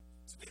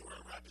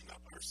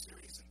our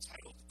series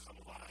entitled Come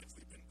Alive.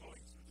 We've been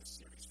going through this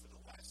series for the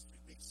last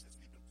 3 weeks as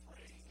we've been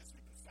praying, as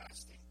we've been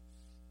fasting.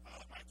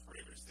 My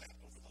prayer is that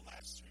over the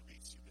last 3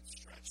 weeks you've been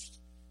stretched,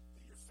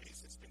 that your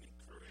faith has been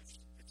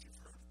encouraged, that you've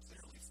heard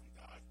clearly from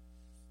God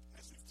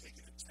as we've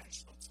taken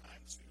intentional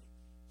time to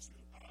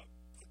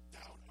put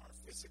down our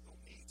physical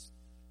needs,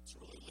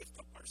 to really lift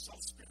up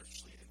ourselves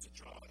spiritually and to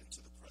draw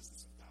into the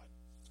presence of God.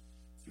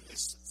 Through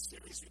this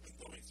series we've been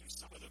going through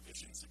some of the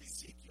visions of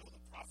Ezekiel, the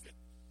prophet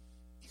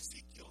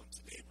Ezekiel, and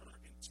today we're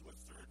into a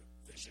third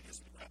vision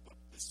as we wrap up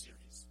this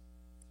series.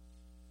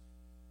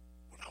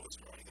 When I was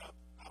growing up,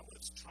 I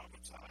was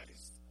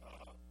traumatized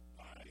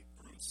by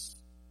Bruce.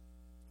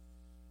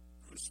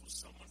 Bruce was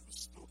someone who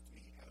spooked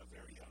me at a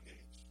very young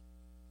age.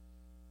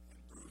 And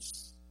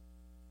Bruce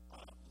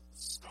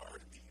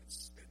scarred me and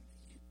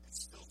he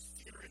instilled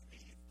fear in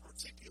me,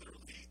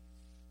 particularly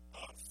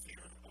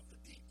fear of the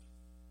deep.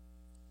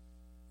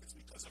 It's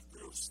because of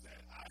Bruce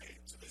that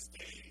to this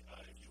day,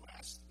 if you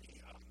ask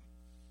me,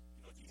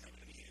 do you have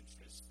any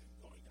interest in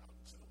going out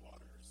into the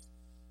waters,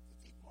 the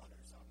deep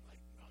waters? I'm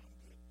like, no, I'm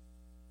good.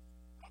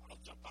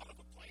 I'll jump out of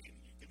a plane.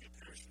 You give me a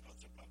parachute, I'll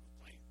jump out of a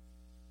plane.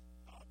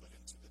 But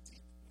into the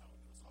deep, no, and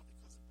it was all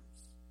because of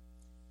Bruce.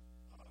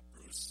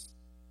 Bruce,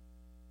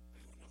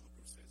 anyone know who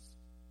Bruce is?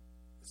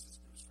 This is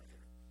Bruce right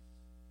here.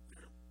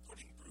 They're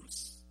putting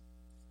Bruce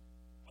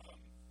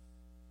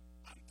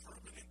on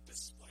permanent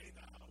display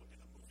now in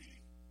a movie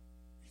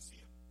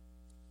museum.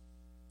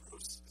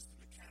 Bruce is the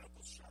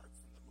mechanical shark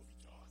from the movie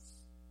Jaws.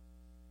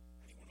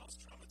 Anyone else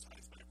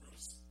traumatized by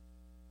Bruce?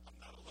 I'm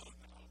not alone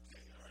now.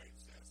 Okay, all right.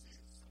 See,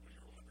 some of you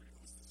are wondering,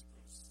 who's this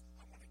Bruce?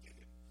 I want to get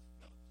in.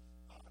 No,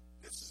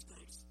 this is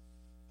Bruce.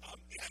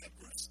 And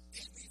Bruce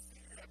gave me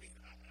fear. I mean,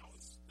 I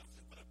was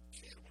nothing but a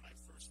kid when I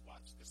first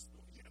watched this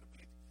movie. He had a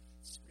big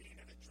screen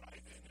and a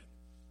drive-in, and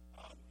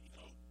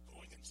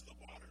going into the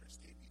waters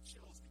gave me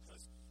chills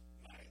because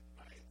my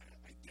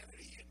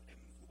identity and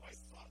who I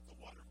thought the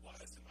water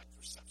was and my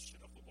perception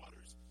of the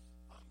waters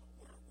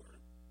were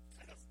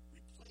kind of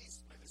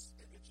replaced by this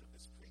image of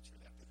this creature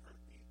that could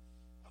hurt me,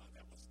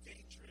 that was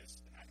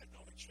dangerous, and I had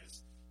no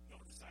interest, no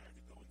desire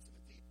to go into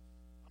the deep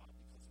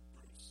because of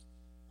Bruce.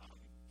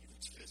 Even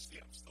to this day,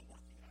 I'm still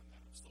working on that.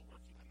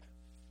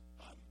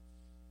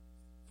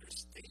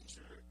 There's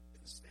danger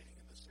in staying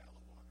in the shallow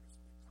waters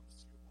when it comes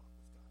to your walk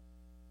with God.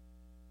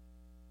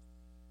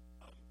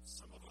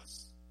 Some of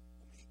us,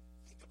 when we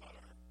think about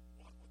our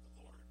walk with the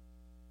Lord,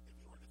 if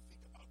we were to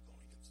think about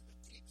going into the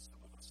deep, some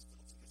of us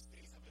still to this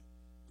day haven't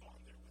gone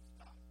there with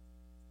God.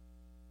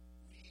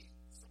 We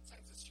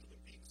sometimes as human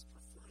beings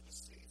prefer the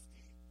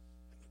safety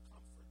and the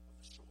comfort of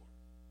the shore,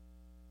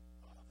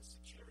 the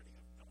security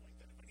of knowing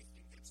that if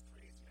anything gets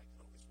crazy, I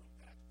can always run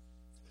back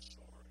to the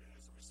shore. And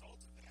as a result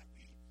of that,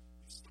 we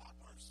stop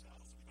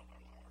ourselves. We don't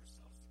allow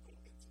ourselves to go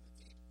into the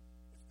deep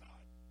with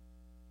God.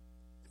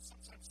 It's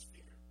sometimes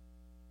fear.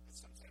 It's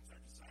sometimes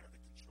our desire to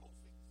control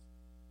things.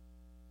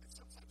 It's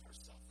sometimes our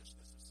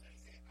selfishness of saying,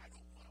 hey, I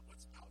don't want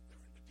what's out there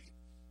in the deep.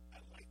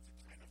 I like to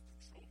kind of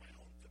control my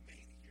own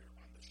domain here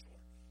on the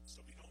shore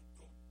so we don't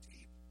go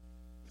deep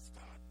with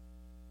God.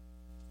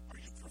 Are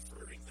you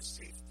preferring the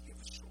safety of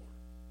the shore?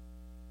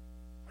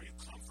 Are you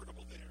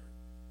comfortable there?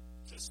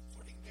 Just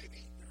putting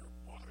maybe your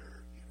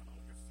water,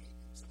 your feet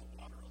into the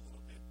water a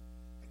little bit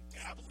and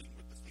dabbling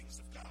with the things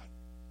of God,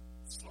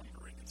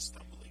 slumbering and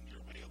stumbling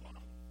your way along.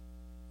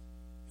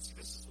 You see,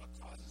 this is what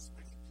causes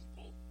many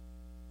people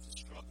to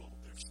struggle.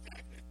 They're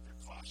stagnant,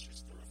 they're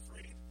cautious, they're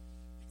afraid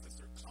because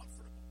they're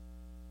comfortable.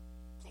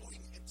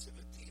 Going into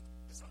the deep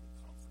is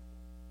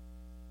uncomfortable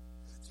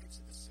because it takes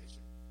a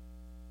decision,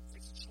 it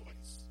takes a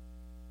choice,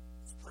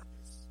 it's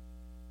purpose.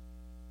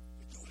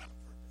 We do it on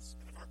purpose.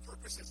 And if our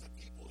purpose as a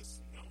people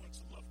is to know and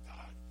to love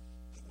God,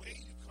 the way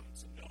you come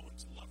to know and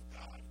to love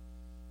God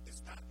is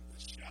not in the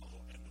shallow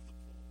end of the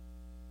pool.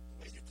 The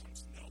way you come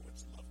to know and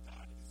to love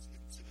God is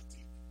into the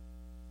deep.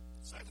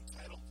 So I've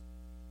entitled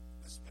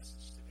this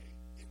message today,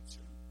 Into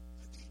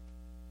the Deep.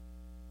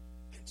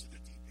 Into the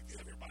Deep. If you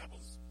have your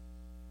Bibles,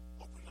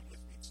 open them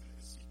with me to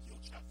Ezekiel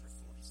chapter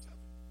 47.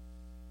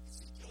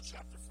 Ezekiel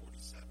chapter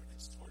 47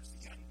 is towards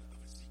the end of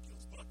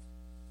Ezekiel's book.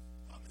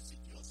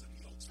 Ezekiel's in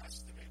the Old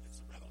Testament. It's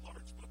a rather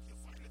large book.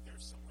 You'll find it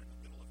there somewhere in the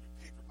middle of your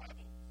paper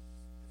Bible.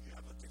 If you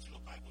have a digital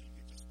Bible, you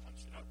can just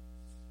punch it up.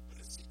 But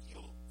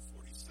Ezekiel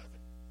 47.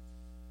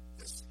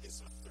 This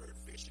is a third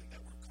vision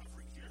that we're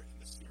covering here in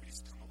the series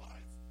Come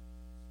Alive.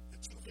 The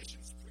two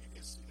visions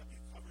previously that we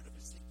covered of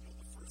Ezekiel,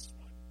 the first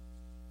one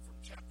from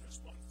chapters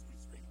 1 through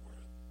 3,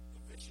 were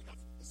the vision of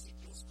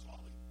Ezekiel's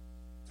calling.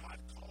 God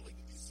calling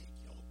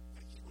Ezekiel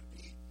that he would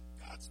be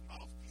God's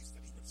mouthpiece,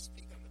 that he would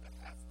speak on the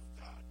behalf of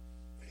God.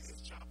 And his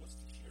job was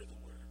to hear the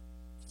word,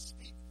 to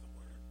speak the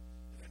word.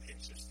 And then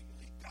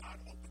interestingly, God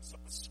opens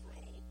up a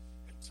scroll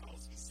and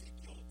tells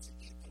Ezekiel to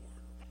eat the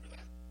word. Remember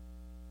that?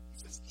 He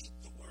says, eat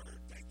the word,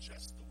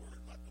 digest the word,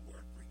 let the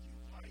word bring you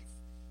life.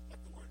 Let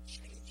the word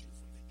change you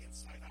from the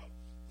inside out.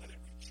 Let it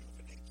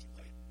rejuvenate you.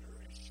 Let it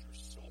nourish your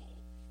soul.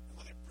 And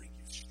let it bring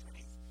you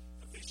strength.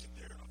 The vision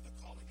there of the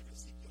calling of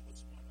Ezekiel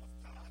was one of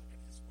God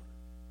and his word.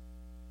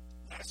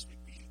 Last week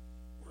we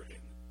were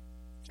in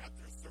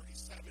chapter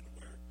 37,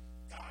 where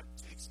God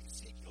takes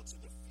Ezekiel to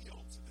the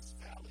field, to this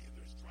valley, and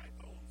there's dry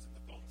bones, and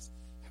the bones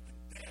have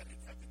been dead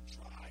and have been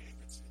dry, and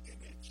it's an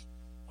image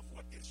of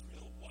what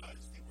Israel was.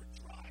 They were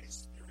dry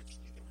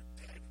spiritually, they were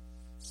dead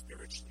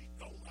spiritually,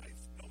 no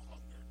life, no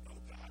hunger, no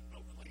God,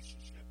 no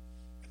relationship,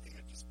 and they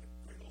had just been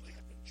brittle, they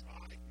had been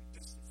dry and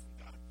distant from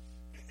God.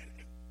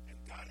 And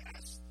God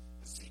asked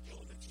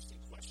Ezekiel an interesting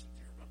question.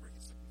 Do you remember?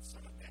 He said,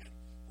 "Son of man,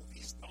 will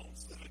these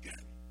bones live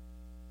again?"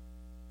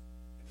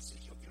 And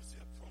Ezekiel gives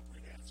the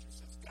appropriate answer. He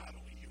says, "God,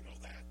 only you know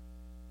that."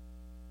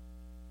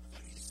 And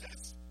then he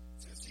says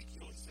to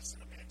Ezekiel, he says,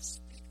 "Son of man,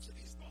 speak to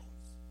these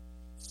bones.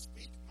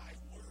 Speak my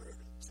word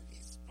to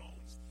these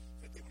bones,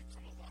 that they would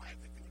come alive,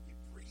 that they would be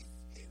breathed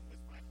in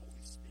with my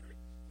Holy Spirit,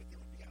 that they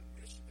would be on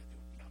mission, that they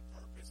would be on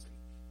purpose." And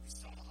we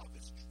saw how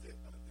this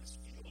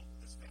field,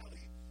 this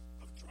valley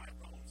of dry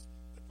bones,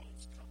 the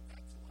bones come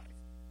back to life.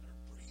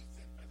 They're breathed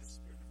in by the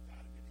Spirit of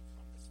God, and they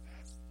become this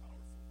vast,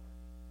 powerful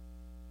army.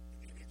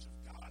 In the image of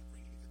God,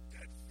 bringing the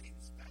dead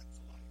things back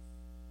to life.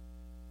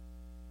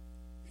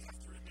 We have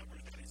to remember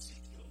that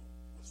Ezekiel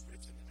was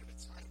written at a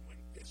time when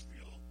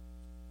Israel,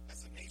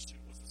 as a nation,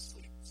 was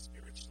asleep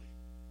spiritually.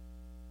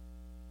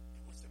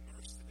 It was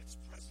immersed in its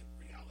present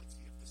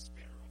reality of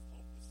despair, of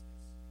hopelessness.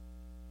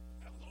 The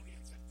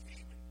Babylonians had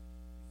came and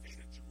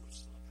invaded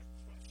Jerusalem, had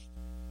crushed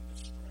and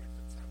destroyed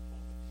the temple,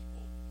 the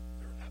people,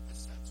 their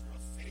epicenter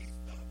of faith,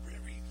 the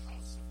very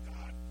house of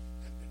God,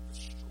 had been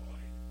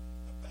destroyed.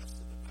 The best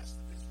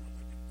of Israel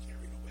had been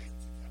carried away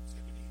into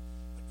captivity.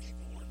 The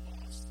people were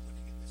lost,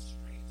 living in this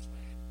strange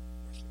land,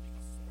 worshiping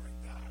a foreign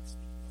God,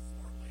 speaking a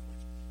foreign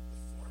language,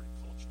 with foreign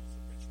cultures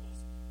and rituals,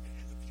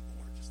 and the people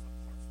were just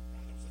apart from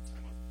God. It was a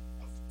time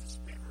of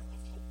despair,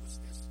 of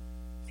hopelessness,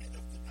 and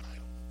of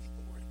denial. The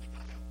people were in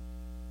denial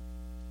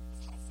of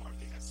how far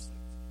they had slipped.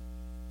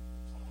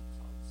 The call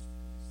comes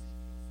from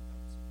Ezekiel for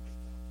them to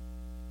wake up.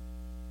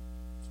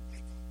 To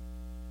wake up.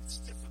 It's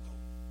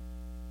difficult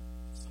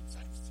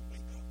sometimes to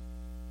wake up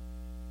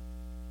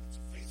and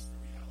to face the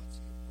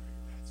reality of where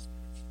you're at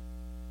spiritually.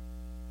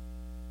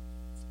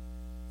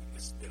 In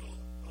this middle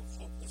of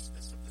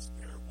hopelessness, of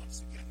despair,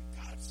 once again,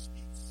 God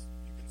speaks.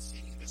 We've been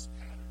seeing this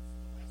pattern for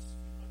the last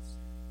few months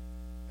here.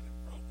 And in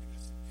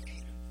brokenness, and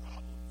pain, and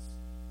problems,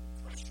 and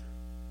pressure,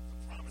 the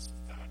promise of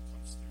God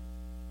comes through.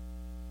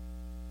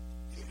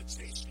 The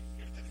invitation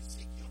here that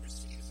Ezekiel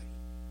receives in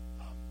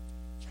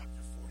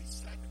chapter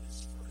 47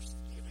 is first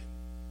given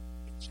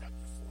in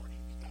chapter 40.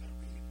 We got to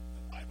read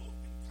the Bible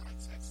in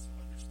context to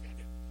understand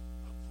it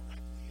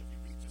correctly. If we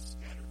read just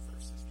scattered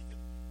verses, we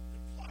can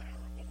apply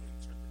our own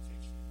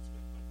interpretation to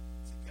it. But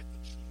to get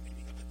the true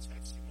meaning of the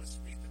text, you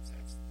must read the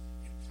text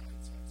in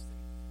context.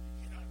 And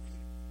you cannot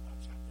read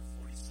chapter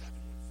 47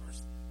 when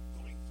first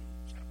going through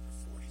chapter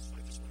 40. So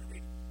I just want to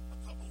read a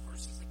couple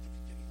verses at the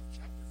beginning of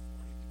chapter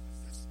 40, because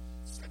this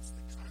sets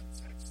the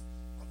context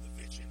of the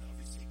vision of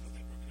Ezekiel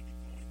that we're going to be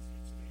going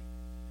through today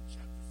in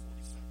chapter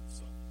 47.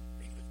 So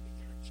read with me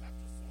here in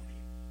chapter 40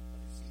 of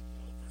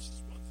Ezekiel, verses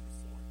 1 through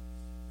 4.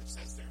 It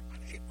says there, "On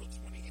April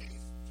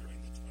 28th, during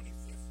the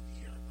 25th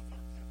year of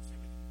our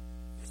captivity,"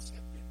 this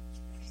had been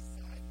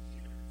 25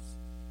 years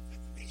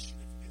that the nation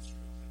of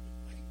Israel had been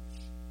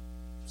languishing,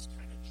 just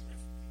kind of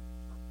drifting,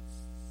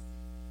 purposeless,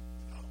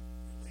 without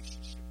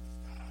relationship with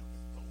God,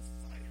 with no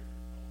fire,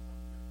 no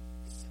hunger.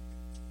 This had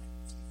been 25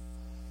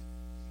 years.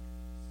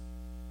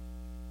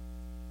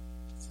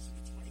 This is in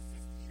the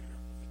 25th year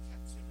of the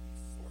captivity,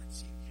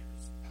 14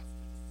 years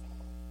after the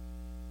fall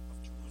of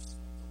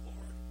Jerusalem. The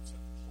Lord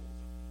took hold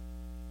of me.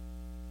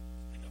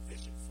 In a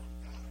vision from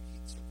God, he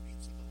took me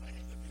to the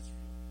land of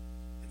Israel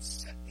and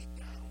set me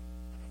down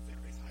on a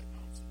very high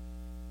mountain.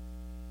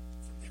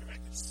 From there I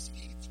could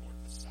see toward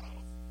the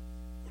south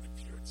what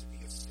appeared to be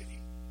a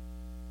city.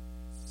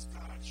 This is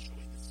God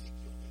showing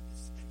Ezekiel that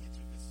this image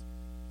of this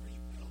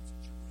rebuilt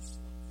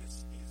Jerusalem,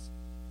 this is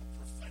a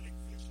prophetic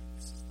vision.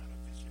 This is not a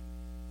vision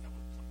that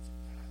would come to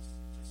pass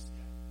just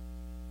yet.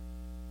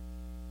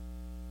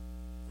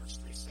 Verse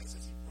 3 says,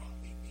 "As he brought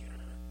me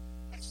nearer,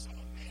 I saw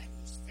a man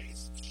whose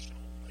face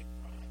shone like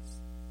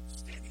bronze,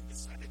 standing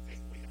beside a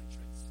gateway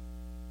entrance.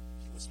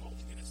 He was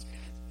holding in his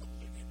hand a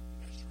linen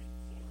measuring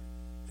cord."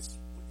 This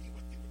would be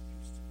what they would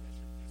use to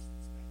measure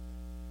distance back then.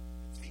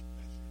 The tape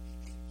measure,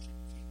 the ancient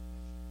tape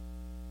measure,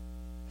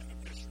 and a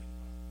measuring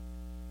rod.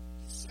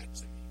 He said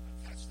to me, now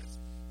catch this,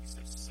 he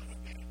said, "Son of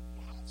man,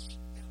 watch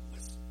and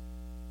listen.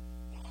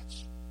 Watch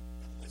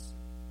and listen.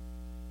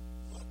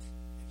 Look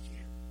and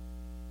hear.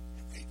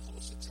 And pay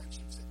close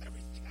attention to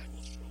everything I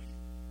will show you.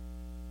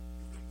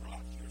 You've been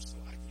brought here so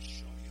I can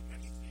show you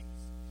many things.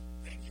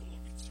 Then you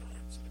will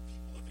return to the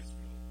people of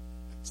Israel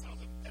and tell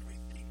them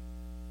everything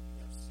you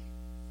have seen."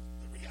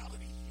 The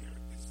reality here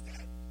is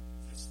that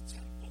this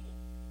temple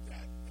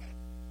that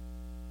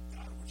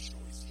God would show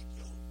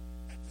Ezekiel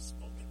at this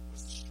moment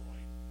was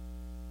destroyed.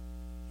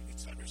 You need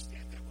to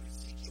understand that what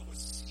Ezekiel was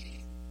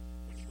seeing,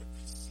 when he would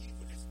perceive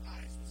with his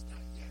eyes, was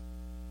not yet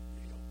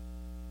real.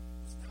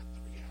 It was not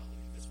the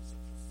reality. This was a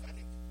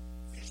prophetic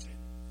vision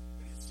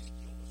that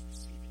Ezekiel was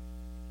receiving.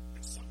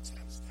 And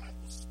sometimes God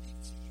will speak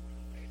to you in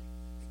a way,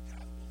 and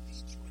God will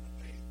lead you in a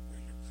way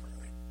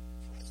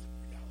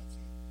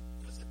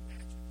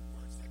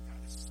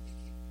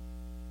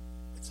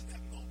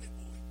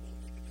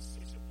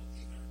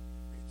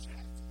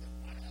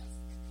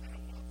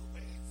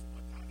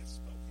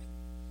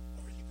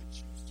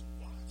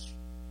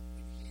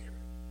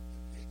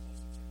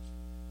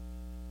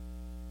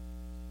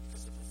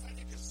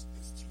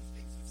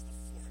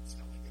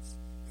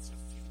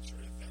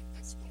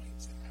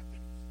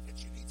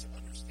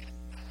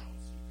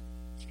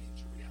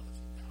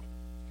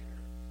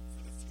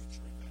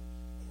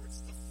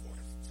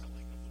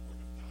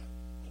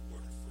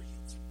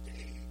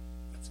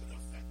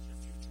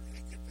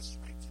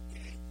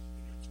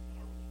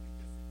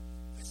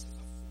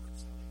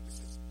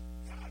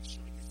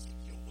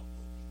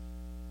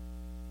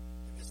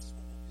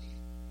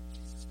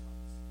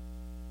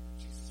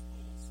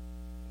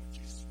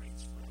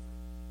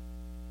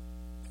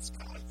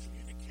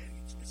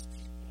communicating to his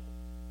people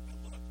that,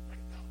 look,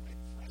 right now my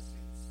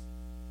presence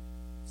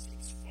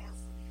seems far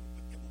from you,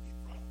 but it will be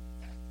brought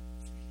back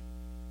to you.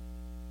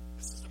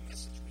 This is a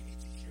message we need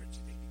to hear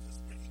today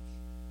because many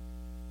people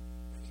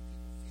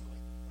feel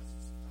like the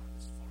presence of God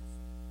is far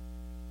from them.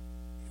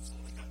 And it's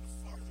only gotten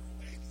farther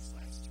away these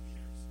last 2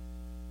 years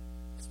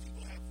as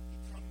people have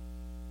become,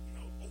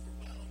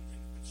 overwhelmed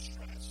and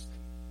stressed and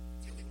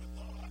dealing with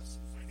loss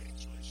and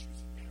financial issues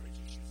and marriage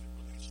issues and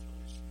relational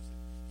issues and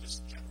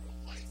just general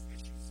life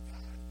issues.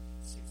 God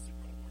seems to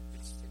grow more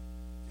distant.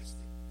 And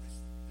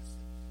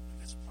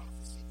this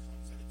prophecy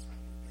comes at a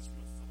time where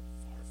Israel felt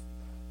far from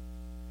God.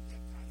 And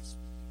yet God is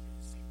speaking here and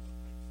saying, look,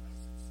 my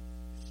presence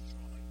is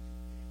drawing you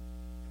in,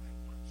 and I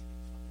want you to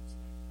come into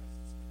my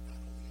presence, but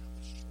not only on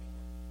the shore,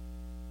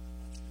 I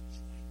want you to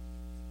join me in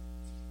the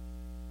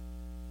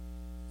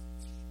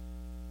deep,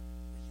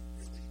 where you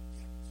really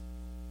get to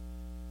know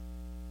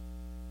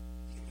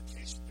the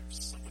implication. There's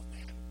Son of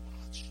Man,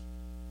 watch and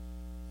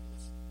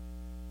listen.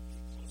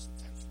 Pay close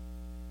attention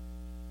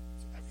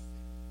to everything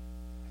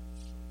that I will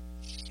show you.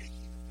 The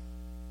shaking of God.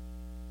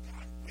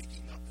 God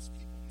waking up his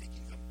people,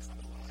 making them come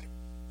alive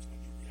to a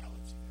new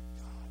reality that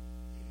God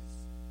is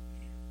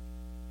here.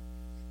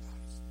 That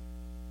God is there.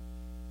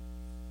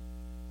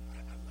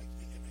 I like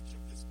the image of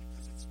this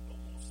because it's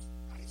almost,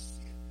 I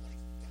see it like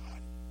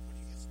God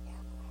putting his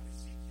arm around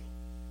Ezekiel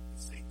and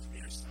saying, come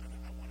here, son,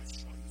 I want to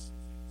show you some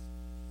things.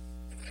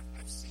 And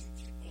I've seen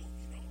people,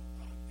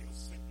 they'll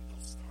sit and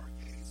they'll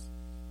stargaze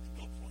and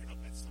they'll point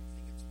up at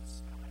something into the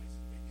skies,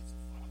 and maybe it's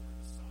a father and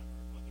a son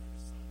or a mother and a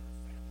son or a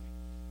family,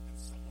 and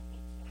someone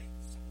will point,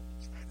 someone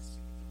will try to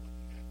see what they're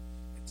looking at,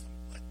 and to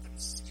let them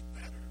see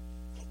better,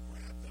 they'll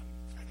grab them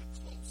kind of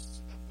close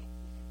to them, they'll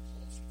pull them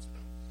closer to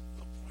them,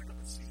 they'll point up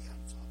and see, yeah,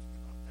 I'm talking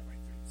about that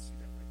right there, you see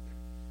that right there,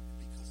 and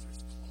because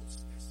there's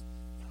closeness,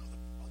 now the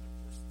other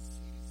person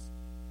sees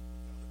what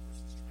the other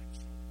person's trying to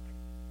show them,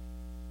 right?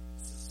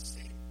 This is the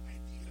same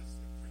ideas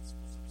and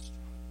principles of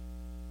astronomy.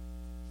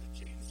 The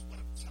James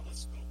Webb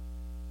telescope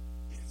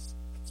is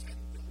a $10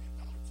 billion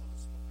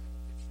telescope. I have a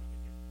picture of it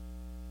here.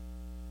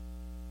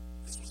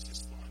 This was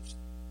just launched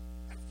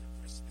after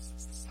Christmas.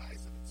 It's the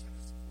size of a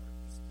tennis court.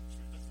 This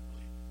picture doesn't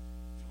really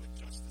do it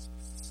justice, but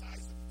it's the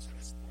size of a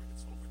tennis court.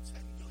 It's over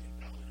 $10 billion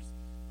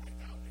right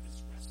now. It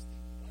is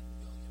resting 1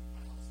 million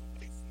miles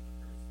away from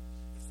the Earth.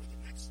 And for the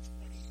next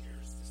 20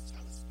 years, this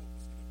telescope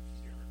is going to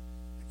peer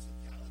into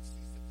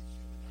galaxies that the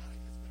human eye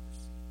has never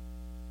seen.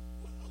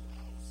 What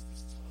allows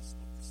this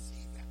telescope to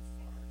see that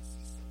far, to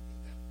see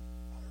something that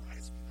our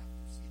eyes cannot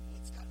perceive? Well,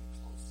 it's gotten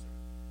closer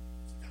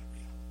to that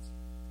reality.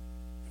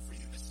 And for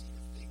you to see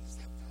the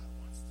things that God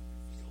wants to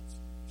reveal to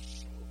you and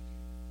show you,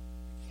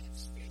 you can't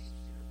stay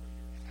here where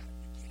you're at.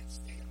 You can't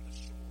stay on the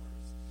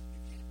shores. You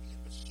can't be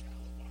in the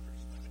shallow water.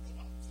 You got to go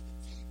out to the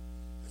deep.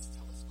 This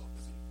telescope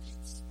is in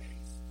deep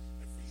space.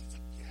 And for you to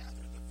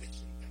gather the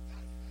vision that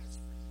God has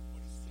for you,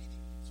 what he's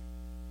leading you to,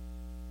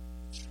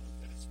 the truth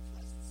that his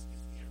presence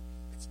is near,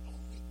 it's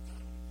only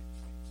done when you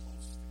come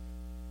close to him.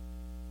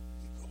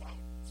 You go out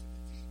to the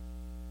deep.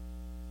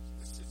 So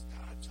this is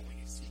God telling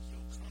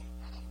Ezekiel, come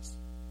out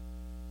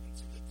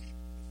into the deep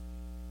with me.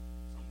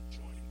 Come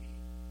join me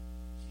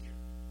here.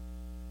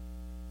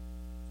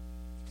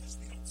 Because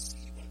we don't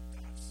see what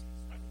God sees,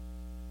 right?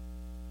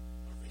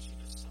 Our vision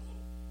is so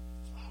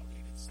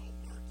clouded, it's so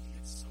murky,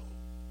 it's so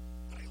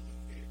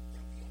diluted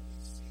that we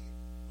only see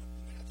what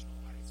the natural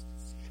eyes can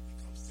see. It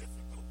becomes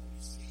difficult when we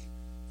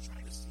try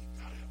to see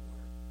God at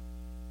work.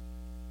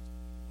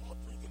 Paul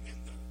Brueggemann,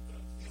 the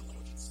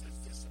theologian, says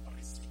this about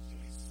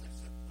Ezekiel. He says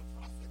that the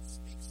prophet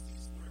speaks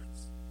these words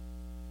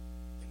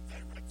in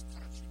direct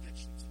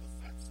contradiction to the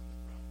facts on the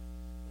ground.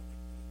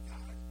 When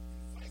God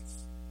invites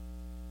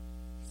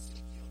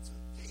Ezekiel to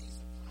gaze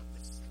upon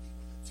this city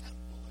with a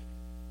temple in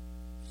it,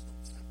 there's no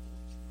temple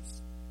in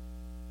Jerusalem.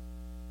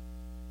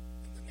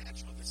 In the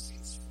natural, this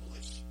seems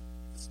foolish.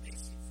 This may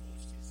seem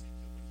foolish to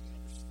Ezekiel, but he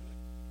understood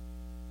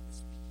who was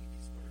speaking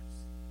these words.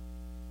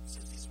 He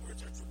says these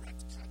words are direct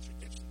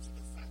contradiction to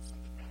the facts on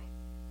the ground.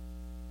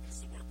 It is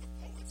the work of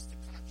poets to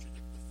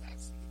contradict the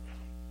facts on the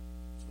ground,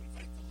 to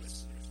invite the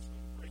listeners to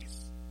embrace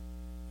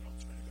an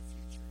alternative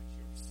future. And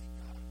here we see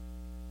God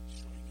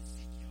showing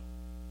Ezekiel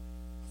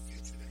a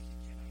future that he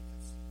cannot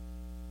yet see.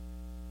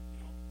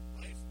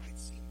 Life might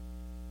seem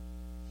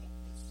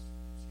hopeless to you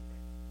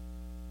right now.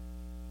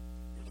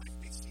 Your life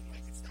may seem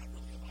like it's not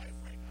really alive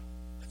right now.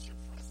 That's your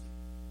present.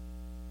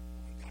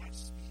 But when God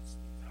speaks his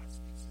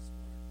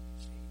word, he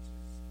changes the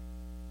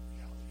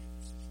reality of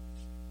your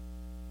situation.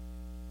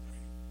 Are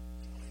you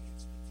drawing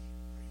into the deep?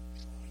 Are you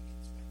drawing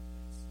into that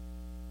place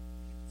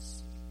where you can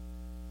see,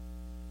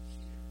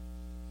 hear,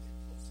 pay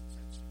close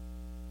attention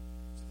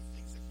to the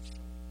things that he's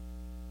showing you?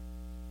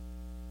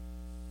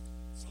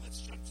 So let's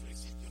jump to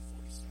Ezekiel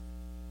 47.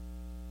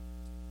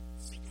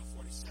 Ezekiel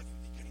 47,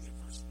 beginning in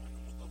verse 1,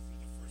 and we'll go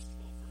through the first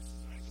 12 verses.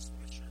 And I just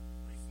want to share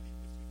briefly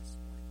with you this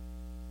morning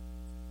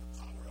the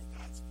power of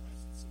God's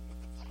presence and what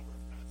the power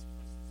of God's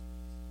presence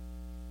means,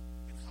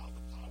 and how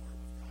the power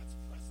of God's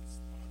presence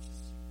launches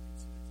you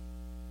into the deep,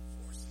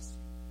 forces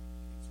you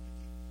into the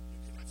deep. You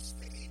cannot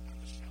stay on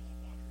the shallow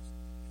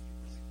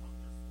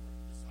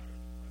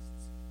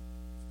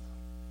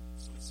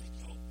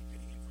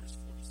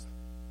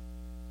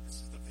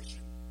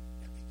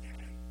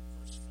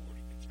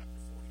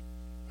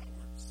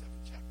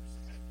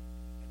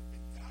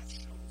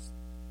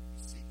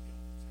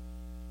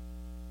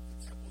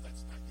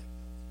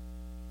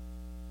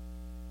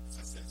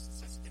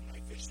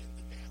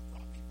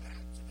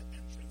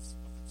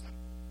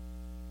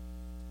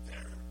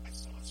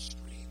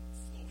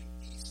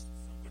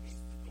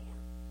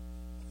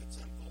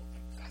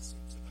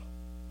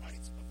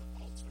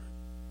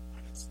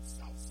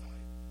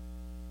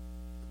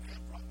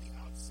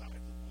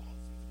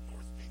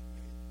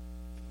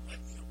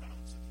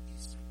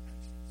eastern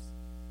entrance.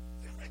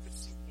 Then I could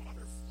see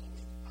water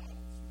flowing out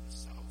from the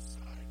south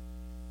side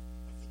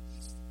of the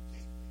east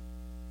gateway.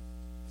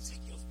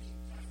 Ezekiel's being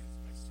guided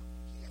by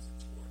someone. He has a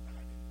tour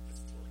guide, and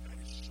this tour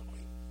guide is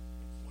showing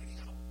and pointing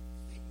out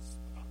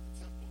things about the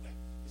temple that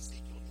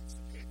Ezekiel needs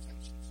to pay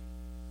attention to.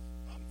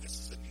 This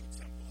is a new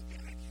temple.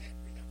 Again, I can't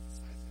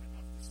re-emphasize it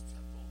enough. This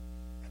temple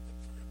at the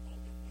current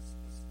moment was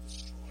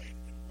destroyed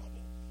in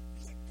rubble.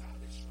 Yet God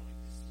is showing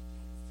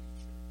Ezekiel the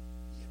future,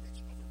 the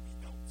image of a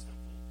rebuilt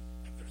temple.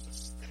 And there's a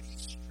steady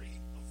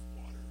stream of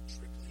water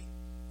trickling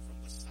from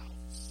the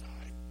south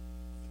side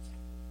of the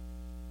temple.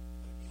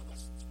 Let it be a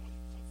lesson to all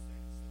you Cub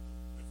fans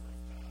that the river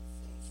of God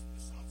flows from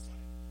the south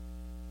side.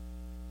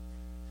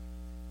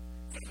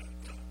 I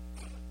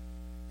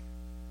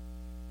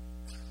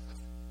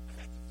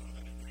had to throw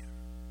that in there.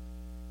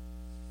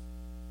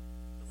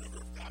 The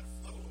river of God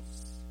flows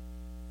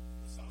from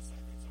the south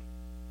side.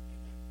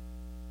 Amen.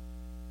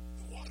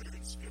 The water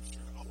in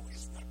Scripture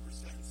always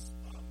represents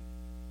the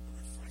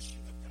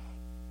refreshing of God,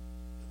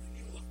 the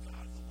renewal of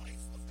God, the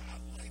life of God,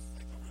 life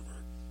like a river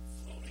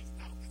flowing.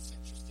 Now, it's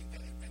interesting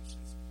that it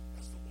mentions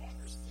as the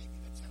water is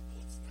leaving the temple,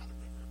 it's not a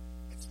river,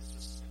 it's just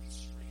a steady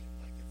stream.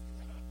 Like if you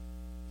had a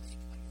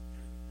leak on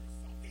your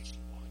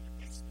foundation wall in your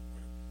basement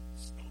where the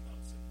snow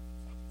melts and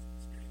probably from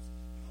experience,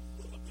 and a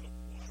little bit of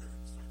water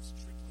starts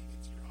trickling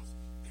into your house.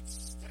 It's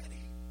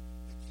steady,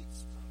 it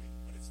keeps coming,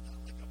 but it's not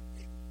like a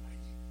big,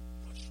 mighty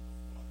gush of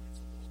water.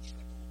 It's a little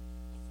trickle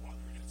of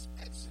water, and it's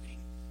exiting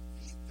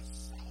the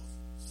south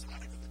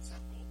side of the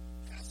temple,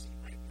 passing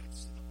right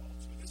next to the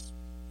altar. This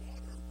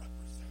water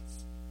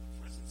represents the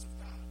presence of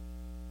God,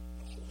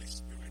 the Holy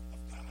Spirit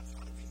of God.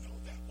 How do we know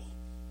that? Well,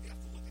 we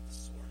have to look at the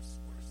source.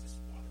 Where is this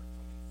water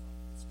coming from?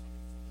 It's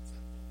coming from the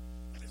temple.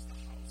 That is the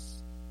house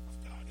of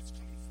God. It's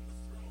coming from the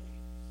throne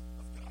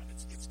of God.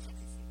 It's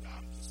coming from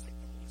God, just like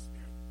the Holy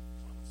Spirit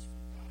comes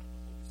from God.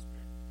 The Holy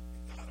Spirit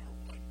and God are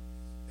one.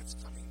 It's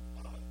coming,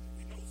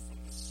 we know from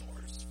the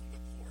source, from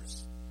the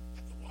course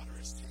that the water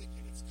is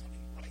taken. It's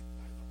coming right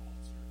by the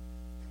altar.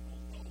 And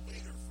we'll know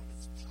later from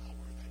its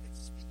power that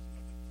it's speaking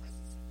of the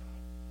presence of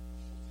God,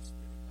 the Holy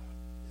Spirit of God.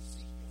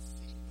 Ezekiel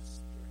seeing the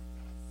Spirit of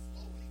God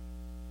flowing,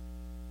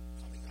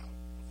 coming out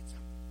of the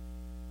temple.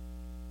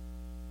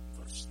 In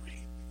verse 3,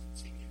 it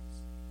continues.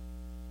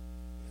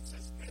 And it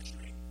says,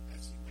 measuring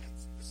as he went.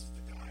 This is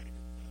the guide,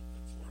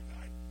 the tour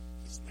guide.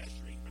 He's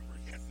measuring. Remember,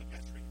 he has the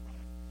measuring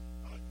rod.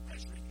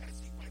 Measuring as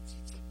he went,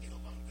 he took me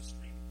along the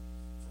stream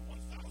for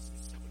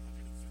 1,750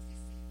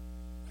 feet.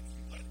 And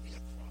he led me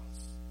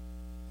across.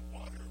 The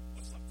water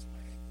was up to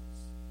my ankles.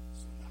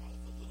 So now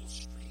the little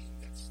stream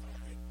that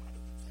started out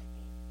of the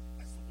temple,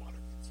 as the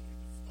water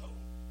continued to flow,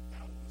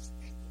 now it was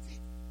ankle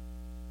deep.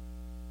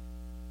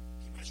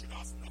 He measured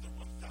off another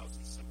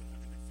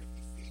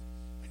 1,750 feet,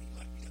 and he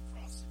led me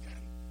across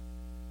again.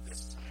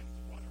 This time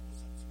the water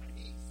was up to my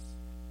knees.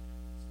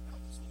 So now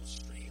this little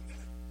stream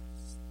that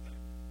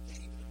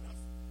gained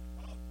enough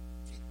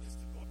deepness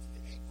to go up to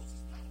the ankles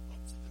is now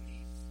up to the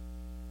knees.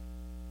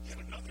 Yet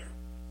another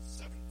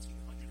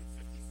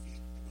 1,750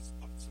 feet, it was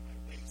up to my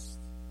waist.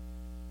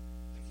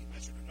 And he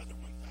measured another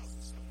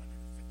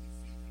 1,750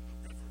 feet, and the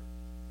river,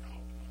 now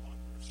no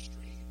longer a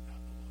stream,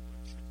 not no longer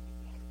a trickle of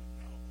water, but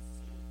now a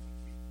full,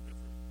 complete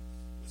river,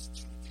 was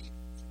too deep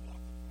to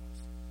walk across.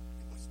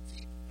 It was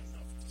deep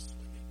enough to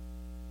swim in,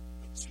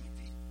 but too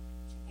deep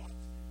to walk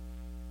through.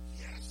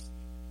 He asked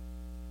me,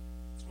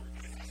 tour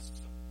guide asks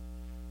him,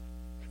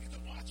 have you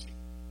been watching?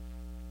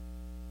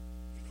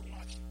 You've been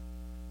watching.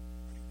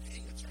 Are you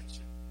paying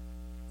attention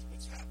to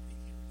what's happening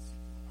here?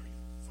 Are you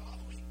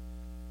following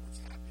what's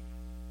happening?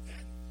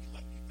 Then he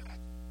led me back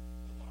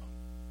along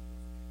the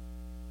river.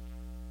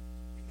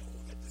 We know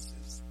that this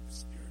is the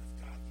Spirit of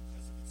God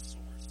because of its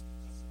source,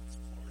 because of its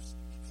course,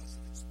 because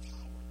of its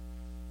power.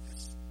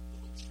 This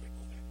little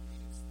trickle that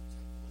leaves the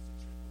temple as a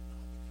trickle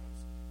now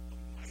becomes a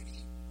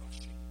mighty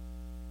rushing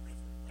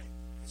river, right?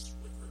 This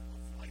river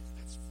of life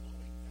that's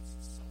flowing, that's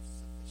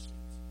self-sufficient.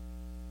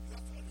 You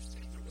have to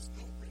understand there was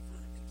no river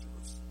in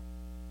Jerusalem.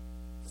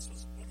 This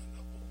was one of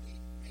the only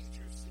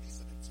major cities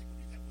of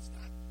antiquity that was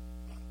not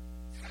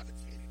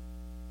habitated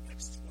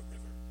next to a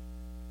river.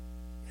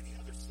 Many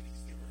other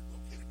cities, they were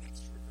located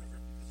next to a river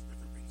because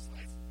river brings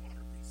life,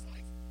 water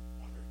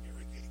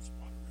irrigates,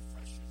 water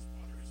refreshes,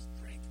 water is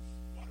drank,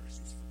 water is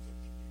used for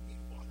cooking. You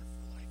need water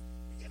for life.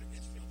 But yet in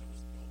Israel, there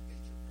was no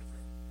major river.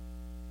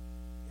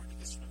 Where did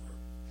this river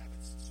have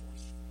its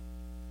source from?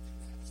 It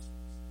didn't have a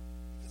source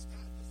because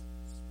God doesn't have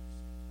a source.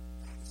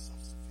 God is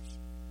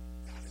self-sufficient.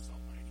 God is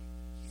almighty.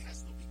 He has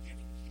no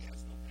beginning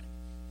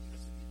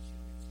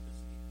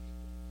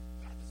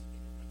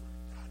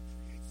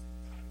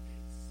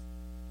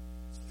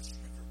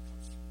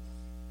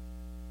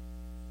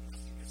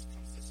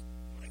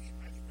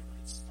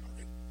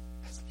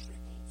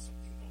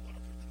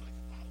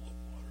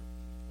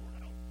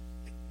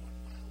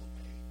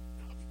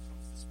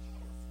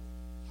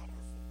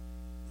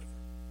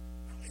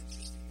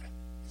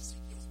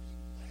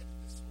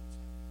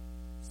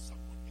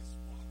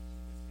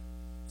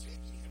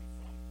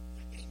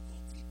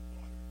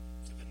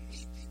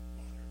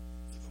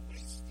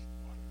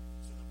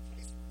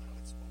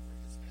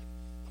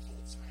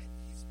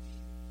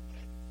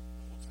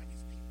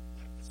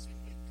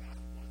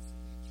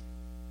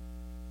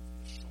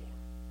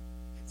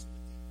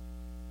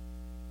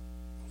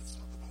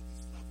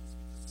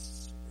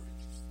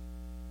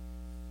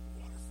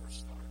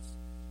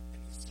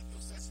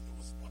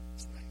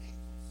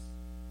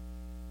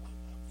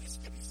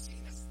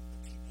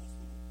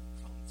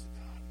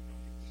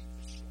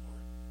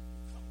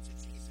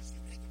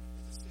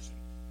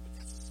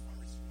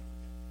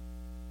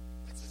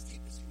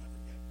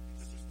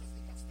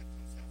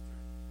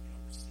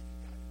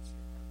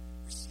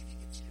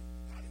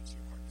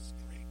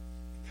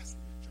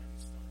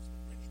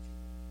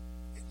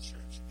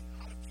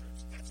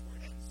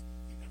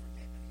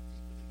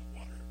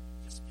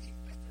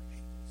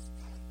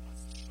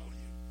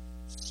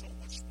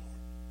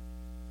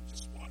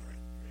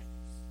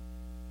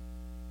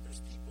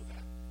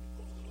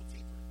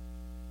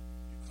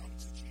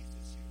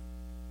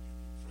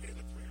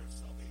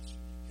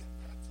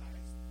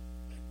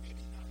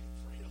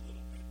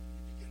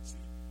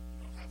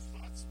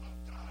dependence on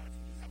God,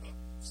 and you have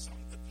some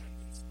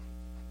dependence on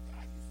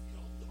God, you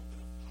feel a little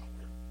bit of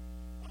power,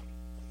 but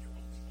you're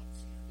only up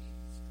to your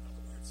knees. In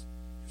other words,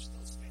 you're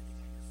still standing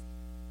on your feet.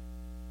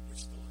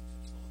 You're still in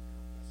control of your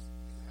own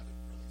destiny. You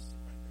haven't really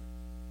surrendered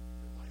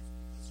your life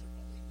because you're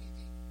only knee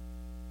deep.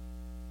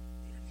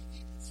 When you're knee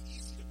deep, it's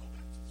easy to go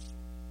back to the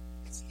shore.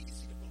 It's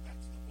easy to go back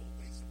to the old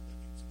ways of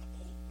living, to the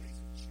old ways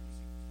of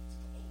choosing, to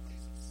the old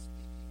ways of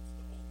speaking, to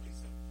the old ways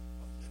of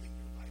living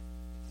your life,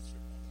 because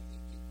you're only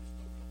knee deep. There's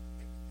no real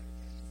commitment there.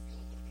 Yeah, you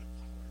feel a little bit of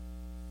power.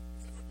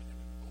 If you've ever been in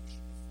an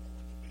ocean before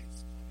when the waves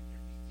come and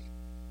you're knee deep,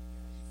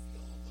 you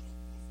feel a little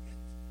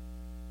movement,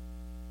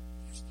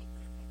 but you're still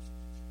very much in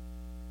control.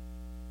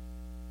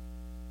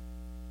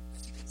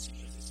 As he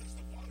continues, it says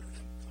the water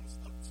then comes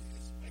up to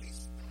his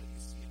waist. Now you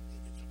see an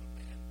image of a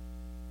man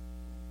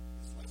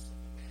who is less of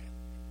a man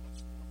and much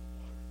more of the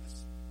water.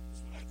 This is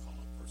what I call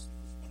a person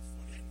who's 1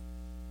 foot in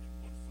and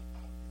 1 foot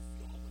out. You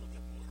feel a little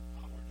bit more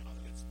power now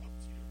that it's up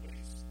to your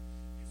waist.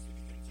 You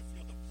begin to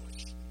feel the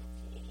push and the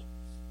pull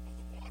of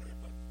the water,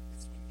 but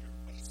it's when you're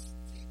waist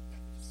deep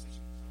that the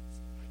decision comes.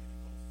 Am I going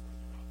to go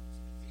further out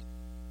into the deep?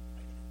 Am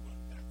I going to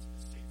run back to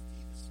the safety,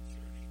 the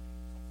security, and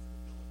the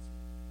comfortability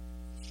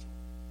of the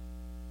shore?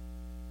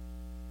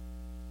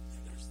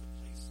 And there's the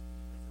place in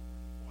the river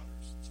where the water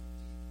is too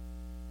deep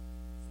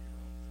for your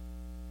own good.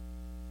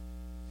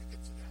 You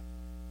get to that.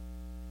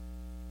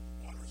 The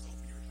water is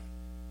over your head.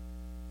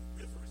 The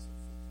river is in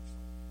full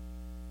control.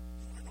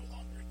 You are no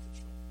longer in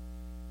control.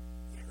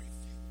 Very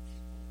few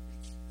people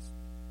reach this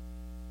point.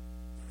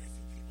 Very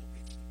few people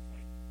reach the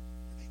point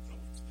where they go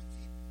into the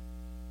deep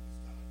with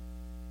God.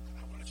 And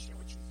I want to share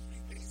with you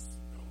 3 ways to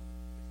know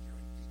that you're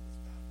in deep with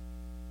God.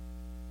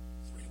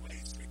 3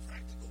 ways, 3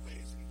 practical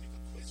ways, and you can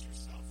quiz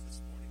yourself this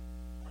morning.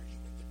 Are you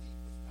in the deep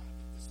with God?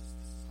 And this is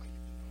how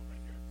you can know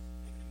right here.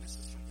 And this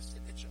is from this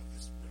image of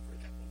this river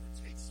that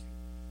overtakes you.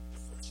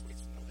 The first way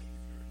to know that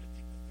if you're in the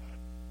deep with God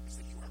is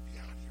that you are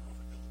beyond your own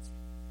ability.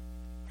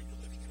 Are you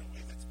living in a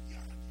way that's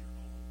beyond your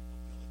own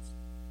ability?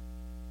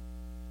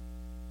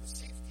 The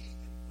safety,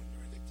 and when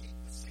you're in the deep,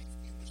 the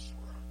safety and the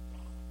shore are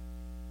gone.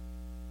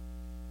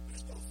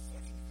 There's no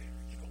footing there.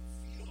 You don't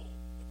feel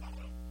the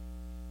bottom.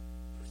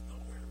 There's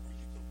nowhere where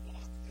you can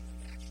walk in the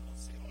natural and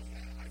say, oh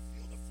yeah, I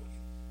feel the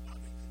footing.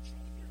 I'm in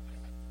control here. I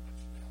have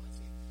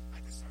directionality. I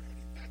can start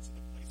heading back to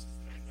the places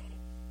that I know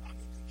I'm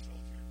in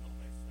control here. No,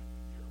 my friend,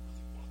 when you're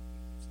really walking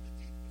into the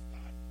deep with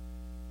God,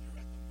 you're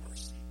at the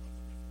mercy of the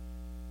river.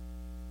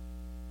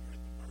 You're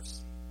at the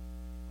mercy of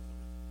the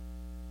river.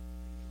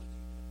 Are you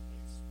living in a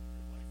place where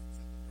your life is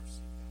at the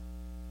mercy of God?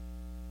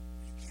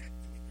 Where you can't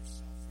do it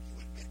yourself, where you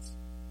admit,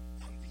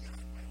 I'm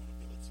beyond my own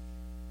ability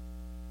here.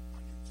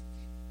 I'm in too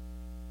deep.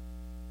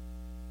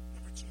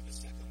 Number 2, the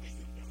second way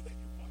you know that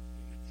you're walking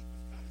in the deep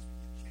with God is when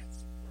you can't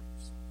support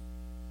yourself.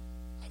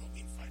 I don't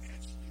mean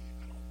financially,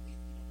 I don't mean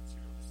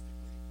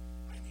materialistically.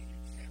 I mean you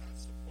cannot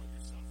support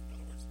yourself. In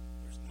other words,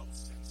 there's no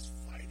sense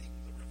fighting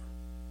the river.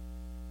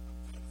 I'm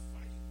done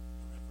fighting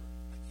the river.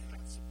 I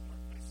cannot support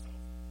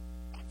myself.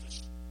 I'm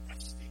just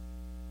resting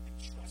and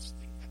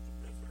trusting that the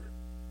river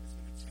is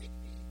going to take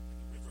me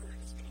and the river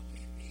is going to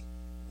lead me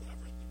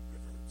wherever the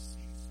river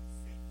sees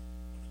fit.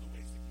 One of the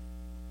ways that you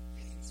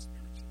gain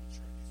spiritual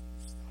maturity is when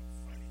you stop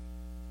fighting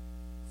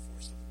the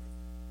force of the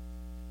river.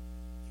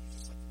 And you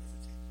just let the river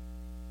take you.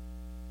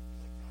 You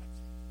let God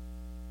take you.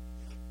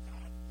 You let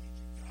God lead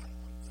you. God,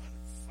 I'm done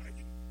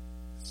fighting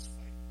this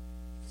fight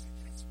because I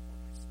can't support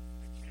myself.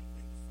 I can't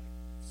win the fight.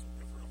 So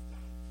river of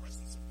God,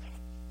 presence of God,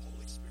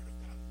 Holy Spirit of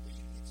God,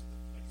 lead me to the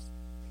place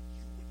that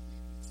you would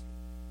lead me to.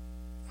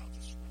 And I'll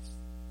just rest.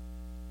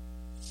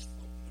 Just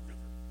float in the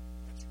river.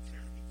 Let you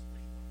carry me to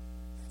where you are.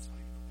 That's how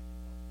you know that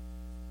you're walking.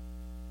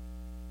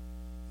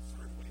 The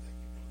third way that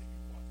you know that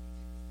you're walking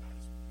deep with God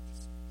is when you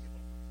just give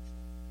over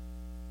control.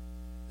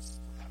 This is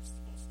perhaps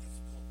the most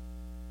difficult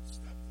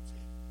step to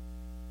take.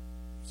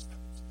 When you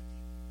step into the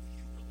deep, when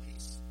you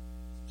release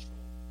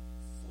control,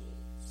 full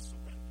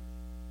surrender.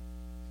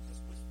 Because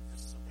with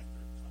this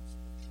surrender comes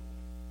the joy.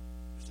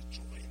 There's a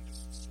joy in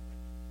this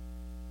surrender.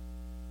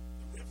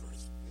 The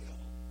river's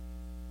will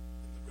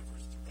and the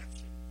river's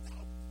direction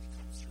now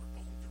becomes your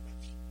own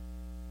direction.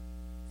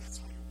 That's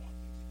how you're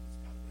walking deep with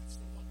God. When it's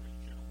no longer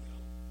your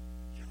will,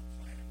 your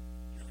plan,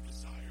 your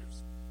desires,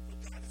 but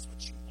God is what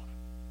you want.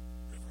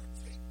 River,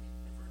 take me.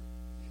 River,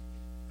 lead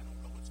me. I don't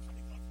know what's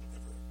coming up the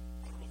river.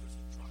 I don't know if there's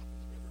a drop in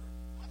the river.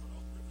 I don't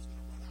know if the river's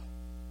going to run out.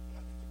 But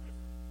I'm in the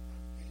river.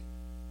 I'm in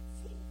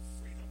full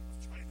freedom of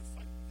trying to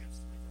fight against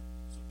the river.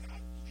 So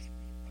God, lead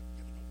me. I've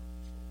given over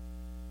control.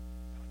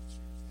 God is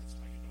yours. That's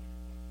how you know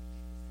you're walking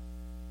deep with God.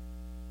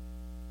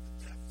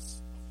 The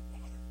depths of the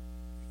water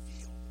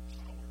reveal the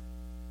power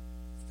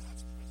of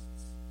God's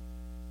presence.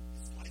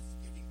 His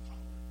life-giving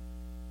power.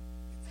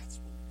 And that's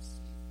what we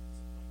receive as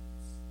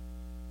abundance.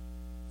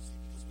 See,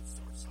 because what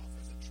starts off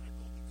as a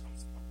trickle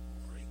becomes a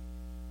roaring,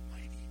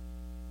 mighty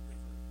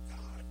river.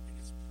 God in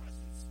His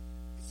presence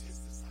is His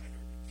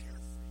desire to care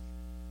for you,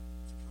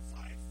 to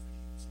provide for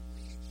you, to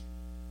lead you,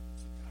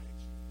 to guide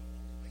you. The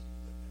only way you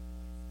live that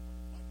life of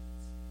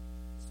abundance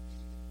is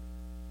being in the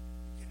river.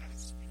 You cannot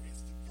experience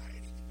the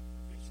guiding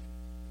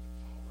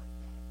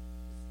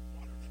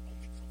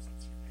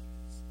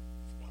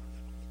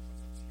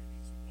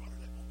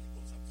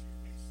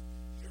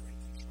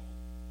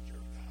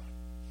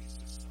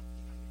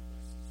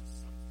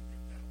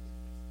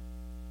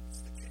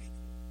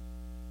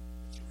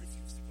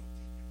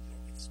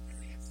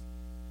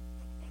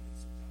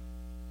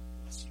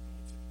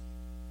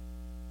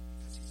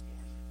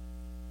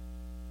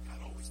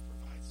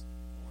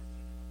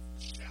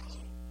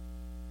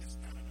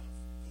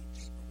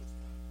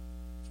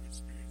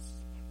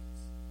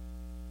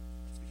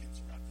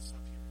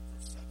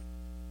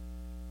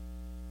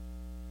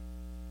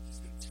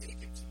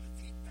taken to the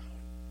deep now,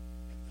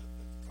 and the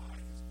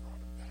guide has brought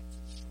him back to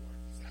the shore.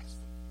 And he's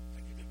asked him,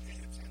 have you been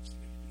paying attention?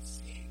 Have you been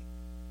seeing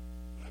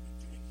what I've been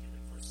doing here?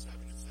 In verse 7,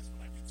 it says,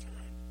 when I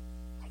returned,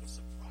 I was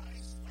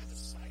surprised by the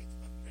sight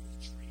of many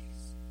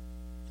trees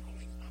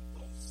growing on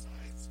both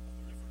sides of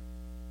the river.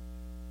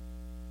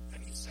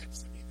 Then he said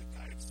to me, the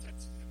guide said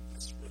to him,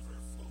 this river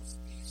flows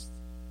east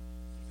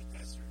through the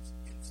desert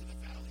into the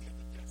valley of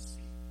the Dead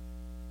Sea.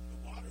 The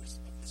waters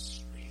of this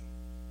stream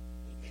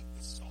will make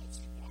the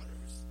salty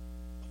waters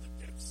of the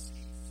Dead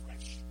Sea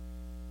fresh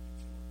and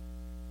pure.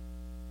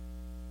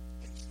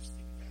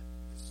 Interesting that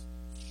this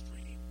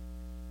stream,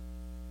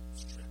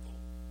 this trickle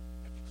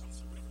that becomes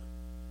a river,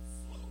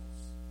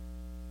 flows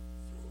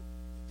through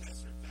the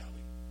desert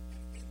valley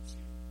and into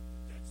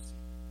the Dead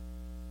Sea.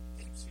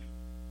 Into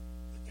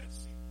the Dead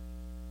Sea.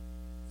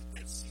 The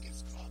Dead Sea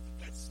is called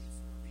the Dead Sea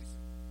for a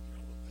reason. You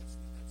know what lives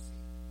in the Dead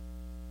Sea?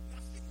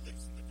 Nothing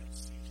lives in the Dead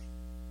Sea.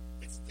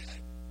 It's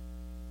dead.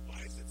 Why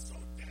is it so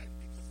dead?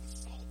 Because the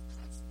salt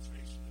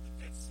concentration of the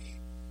Dead Sea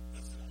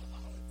doesn't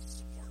allow it to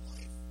support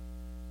life.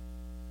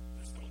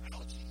 There's no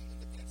algae in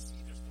the Dead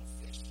Sea. There's no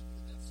fish in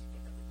the Dead Sea.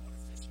 Don't ever go on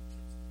a fishing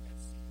trip to the Dead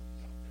Sea. You'll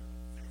be out there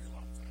a very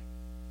long time.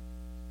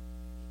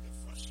 You'll get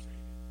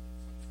frustrated.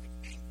 You'll come back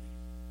angry.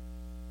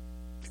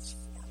 It's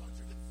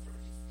 430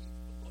 feet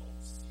below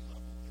sea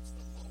level. It's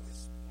the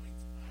lowest point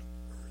on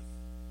Earth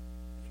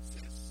that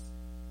exists.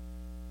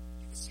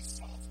 You can see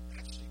salt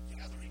actually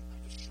gathering on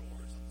the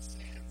shores, on the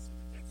sands of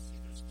the Dead Sea.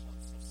 There's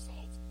tons of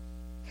salt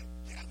that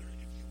gather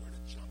if you were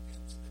to jump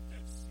into the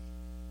Dead Sea.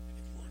 And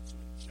if you were to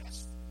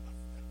ingest enough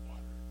of that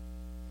water,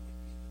 it would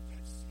be the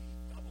Dead Sea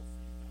double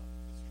for you now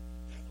because you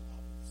dead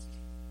along with the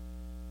sea.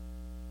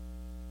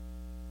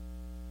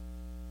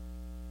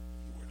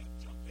 If you were to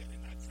jump in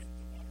and not drink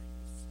the water, you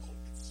would float.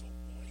 It's so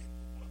buoyant.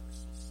 The water is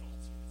so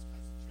salty in its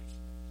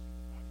concentration that the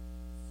human body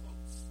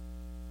floats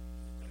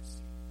in the Dead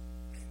Sea.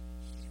 And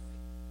here,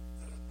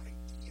 the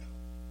idea,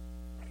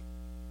 right,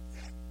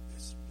 that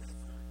this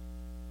river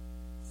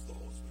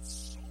flows with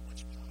so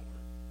much power,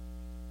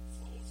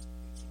 flows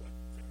into a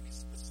very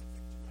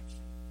specific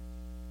direction,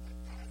 that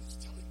God is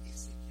telling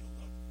Ezekiel,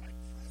 look, my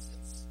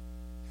presence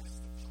has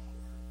the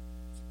power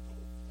to go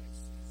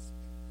places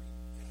and bring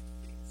dead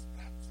things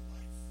back to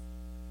life,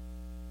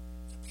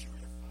 to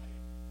purify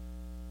it,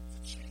 to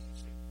change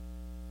it,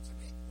 to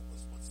make what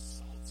was once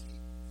salty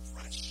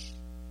fresh.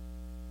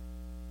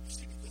 You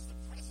see, because the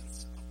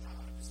presence of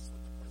God, this is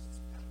what the presence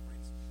of God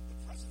brings. The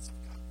presence of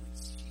God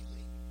brings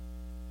healing.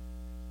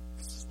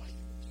 This is why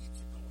you need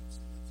to go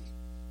into the deep.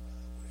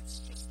 When it's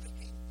just the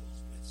ankles,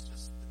 when it's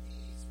just the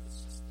knees, when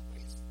it's just the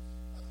waist,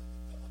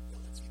 the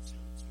ability to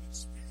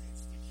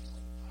experience the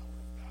healing power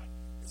of God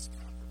is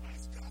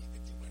compromised. God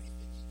can do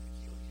anything. He can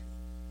heal you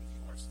if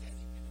you are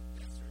standing in a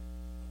desert.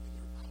 But when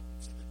you're out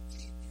into the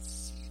deep, you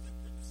see the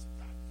goodness of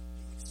God.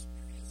 You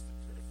experience the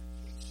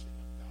purification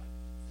of God,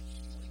 the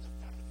healing of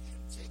God,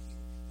 Him taking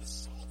the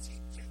salty,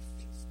 dead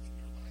things in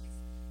your life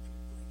and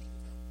bringing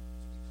them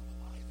to become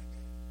alive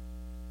again.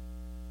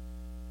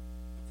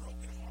 The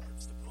broken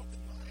hearts, the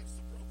broken lives,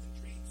 the broken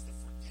dreams, the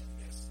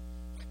forgiveness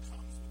that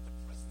comes with the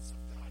presence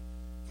of God.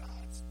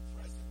 God's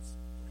presence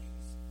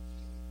brings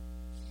healing.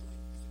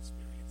 Healing is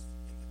experienced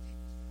in the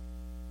deep.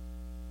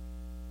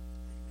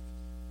 Are you in the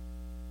deep?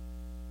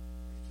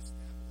 Are you just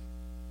dabbling?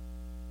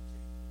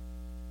 Okay.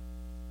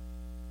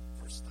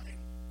 Verse 9,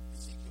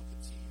 Ezekiel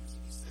continues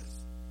and he says,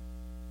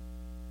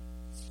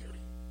 he's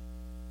hearing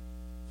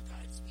the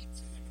guide speak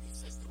to him, and he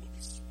says there will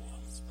be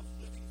swarms of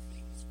living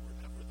things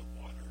wherever the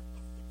water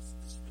of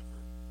this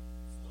river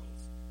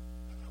flows.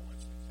 And I want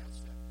you to catch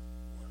that.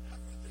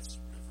 Wherever this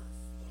river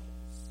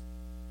flows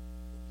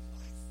will be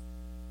life.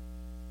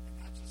 And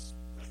not just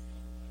regular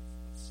life,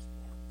 but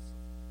swarms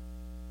of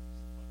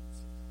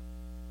abundance of God.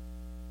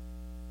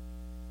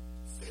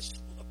 Fish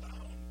will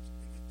abound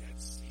in the Dead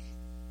Sea.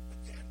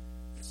 Again,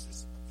 this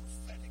is a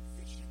prophetic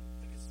vision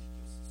that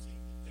Ezekiel is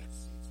seeing. The Dead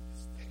Sea to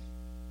this day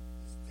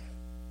is dead.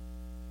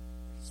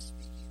 But he's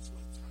speaking to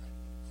a time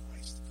when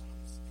Christ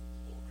comes in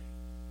glory,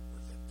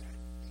 where the dead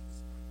things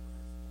on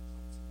earth will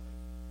come to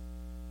life.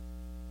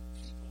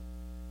 People,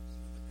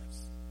 even the Dead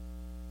Sea.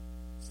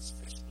 It says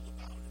fish will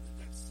abound in the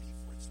Dead Sea,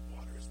 for its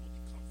waters will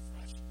become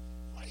fresh.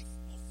 Life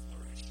will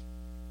flourish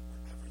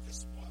wherever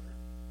this water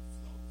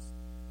flows.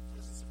 The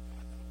presence of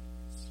God not only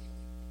brings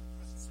healing, but the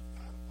presence of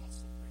God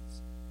also brings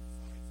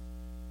revival.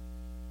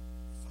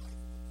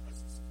 Revival, the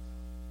presence of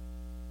God.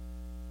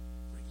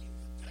 Bringing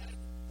the dead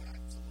back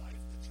to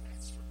life, the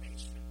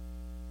transformation,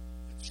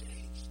 the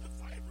change, the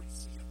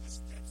vibrancy of this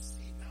Dead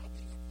Sea now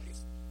being a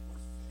place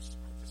where fish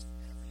are just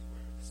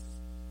everywhere. This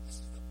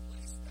is the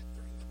place that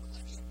during the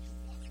millennium you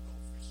want to go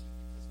fishing,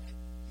 because then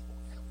you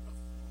won't have enough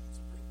room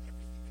to bring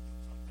everything that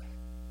you'll come back.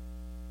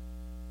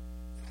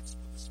 That's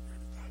what the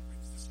Spirit of God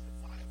brings, this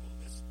revival,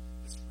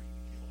 this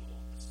renewal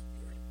of the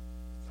Spirit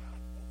of God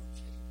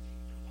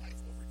overchanging your life,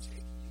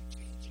 overtaking you,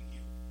 changing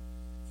you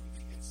from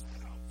the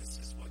inside out. This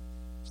is what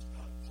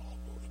Paul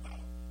wrote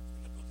about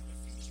in the book of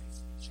Ephesians,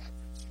 in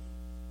chapter 2,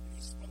 when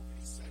he spoke and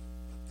he said,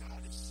 but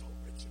God is so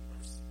rich in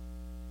mercy,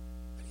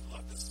 and he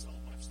loved us so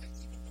much that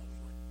even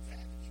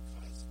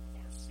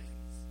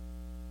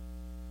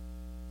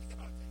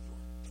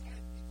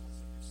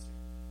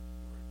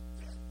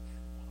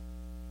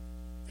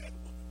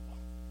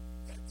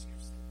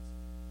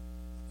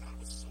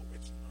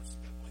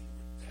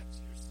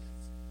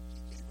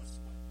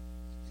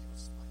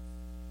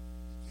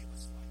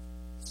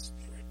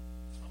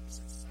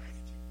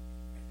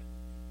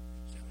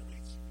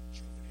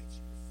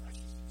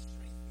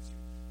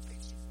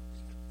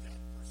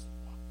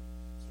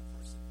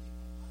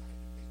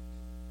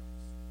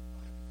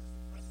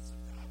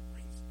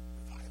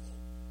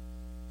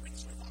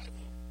brings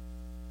revival.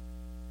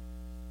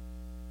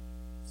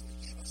 So he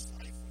gave us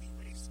life when he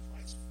raised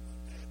Christ from the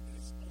dead. It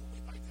is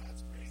only by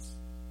God's grace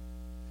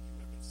that you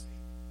have been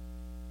saved.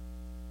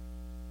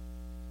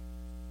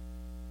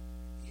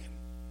 Ian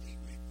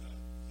Digweed, the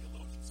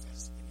theologian,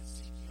 says in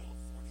Ezekiel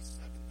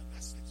 47, the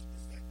message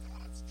is that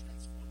God's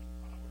transforming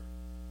power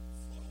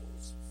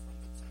flows from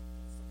the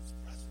temple, from his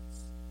presence.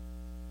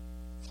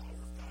 The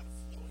power of God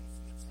flowing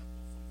from the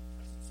temple, from the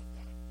presence of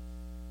God,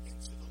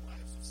 into the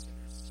lives of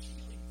sinners,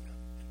 healing them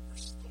and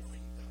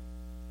restoring them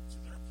to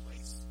their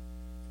place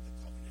in the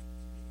covenant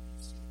community.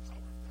 You see, the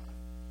power of God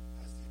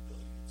has the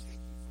ability to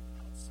take you from an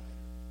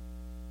outsider,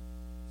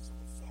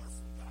 someone far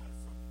from God,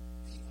 from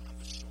being on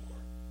the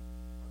shore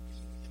or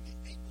being in the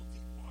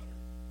ankle-deep water.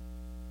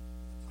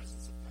 The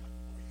presence of God,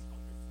 the more you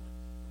hunger for it,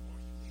 the more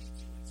he leads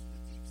you into the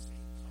deep,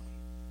 saying,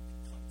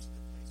 come to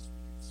the place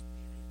where you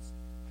experience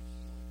my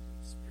healing, you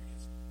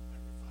experience my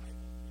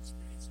revival, you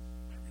experience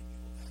my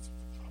renewal. That's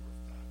what the power of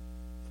God,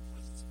 the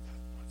presence of God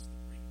wants to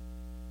bring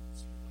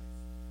into your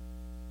life.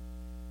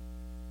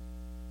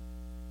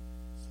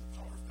 So the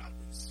power of God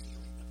brings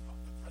healing, the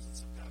presence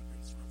of God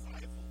brings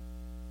revival.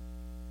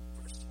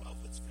 Verse 12,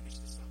 let's finish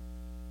this up.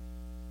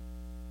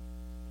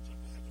 We'll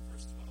jump ahead to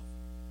verse 12.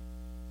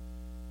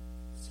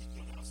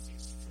 Ezekiel now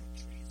sees fruit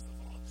trees of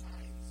all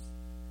kinds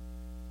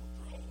will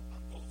grow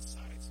on both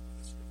sides of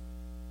this river.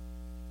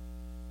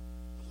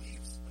 The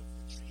leaves of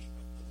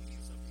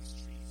these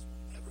trees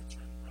will never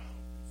turn brown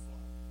and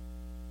fall,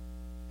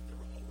 and there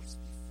will always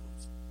be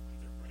fruit on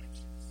their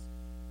branches.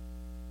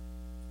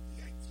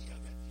 The idea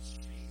that these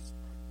trees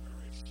are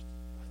nourished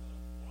by the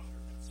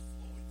water that's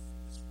flowing from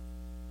this river.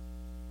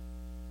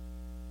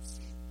 You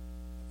see,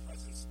 the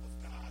presence of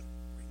God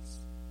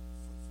brings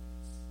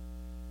fruitfulness.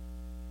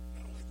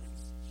 Not only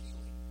brings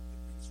healing, it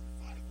brings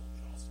revival,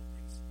 it also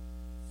brings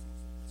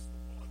fruitfulness.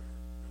 The water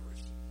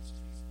nourishing these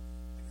trees.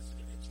 And isn't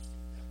it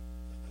interesting that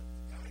the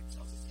guide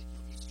tells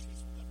Ezekiel these trees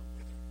will never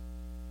wither,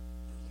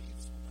 their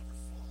leaves will never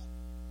fall,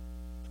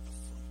 but the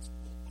fruit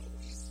will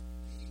always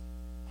be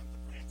on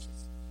the branches.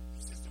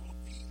 He says there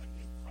will be a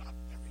new crop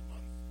every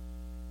month,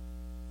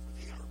 for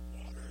they are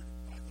watered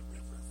by the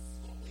river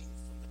flowing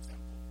from the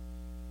temple.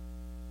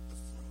 The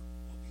fruit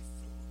will be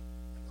food,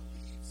 and the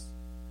leaves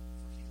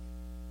for healing.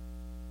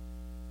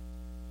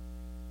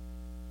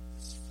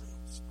 This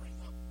fruit sprang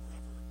up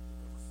wherever the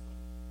river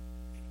flowed.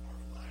 In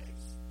our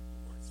lives, the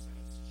Word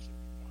says, should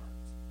be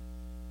marked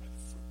by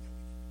the fruit that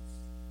we produce.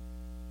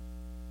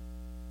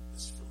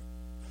 This fruit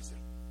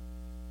doesn't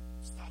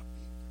stop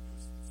being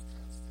produced, it's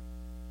constant.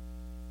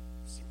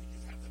 You see, when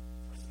you have the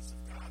presence of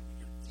God, when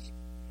you're deep,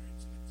 when you're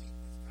into the deep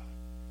with God,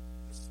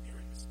 the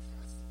Spirit is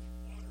constantly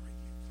watering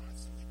you,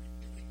 constantly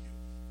renewing you,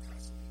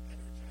 constantly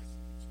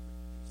energizing you to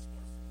produce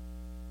more fruit.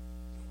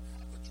 You don't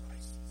have a dry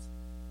season.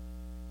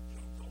 You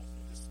don't go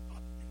through this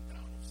up and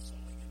down of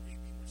sowing and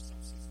reaping where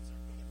some seasons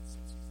are good and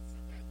some seasons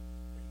are bad.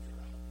 When you're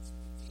out into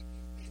the deep,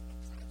 you've made a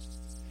conscious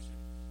decision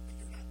that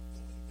you're not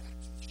going back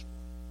to the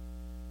shore.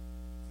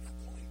 I'm not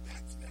going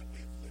back to that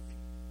way of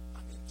living.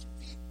 I'm in too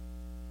deep.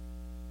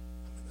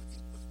 I'm in the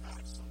deep with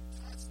God, so I'm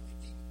constantly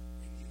being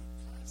renewed,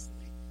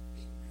 constantly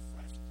being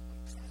refreshed.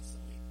 I'm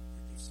constantly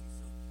producing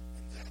fruit.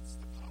 And that's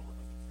the power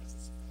of the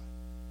presence of God.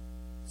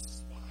 This is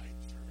why,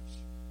 church,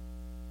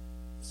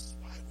 this is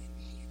why we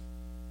need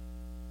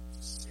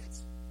to sit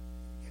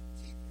and get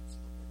deep into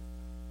the Word of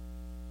God.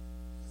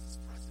 Because His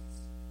presence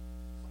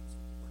comes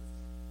with the Word of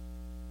God.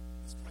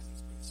 His presence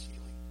brings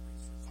healing,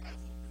 brings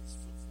revival, brings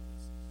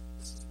fruitfulness.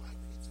 This is why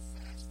we need to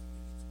fast and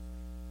we need to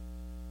pray.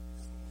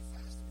 Because when we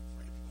fast and we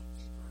pray, we go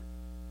deeper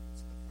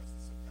into the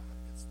presence of God.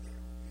 And it's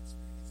there where we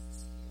experience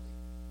this healing,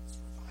 this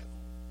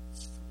revival,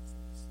 this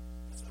fruitfulness.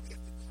 That's why we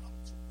have to come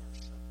to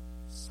worship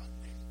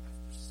Sunday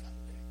after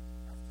Sunday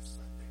after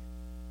Sunday.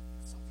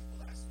 And some people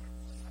ask, do I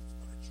really have to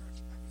go to church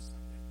every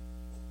Sunday?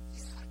 Well,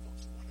 yeah, don't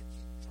you want to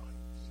keep drawing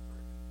deeper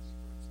and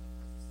deeper into the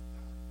presence of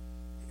God?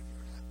 And if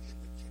you're happy in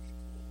the kiddie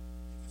pool,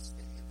 you can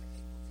stay in the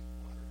ankle-deep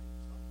water and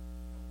come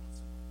once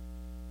a month.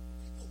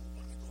 People who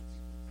want to go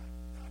deep with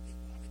God, they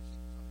want to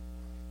keep coming.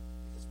 Why?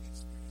 Because we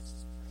experience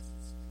His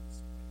presence in this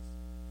place.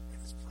 And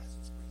His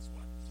presence brings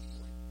what?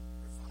 Healing,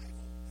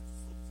 revival, and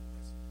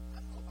fruitfulness. I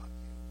don't know about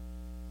you,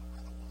 but I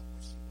don't want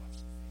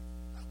wishy-washy faith.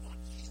 I want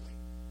healing,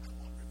 I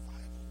want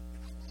revival,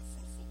 and I want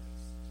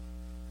fruitfulness.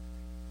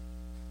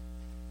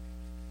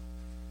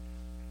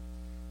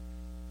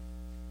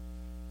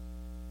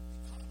 We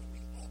come and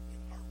we open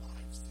our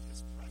lives to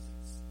His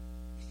presence.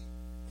 We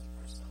make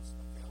ourselves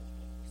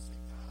available. We say,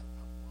 God,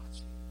 I'm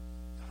watching.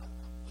 God,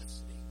 I'm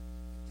listening.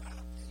 And God,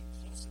 I'm paying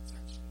close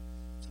attention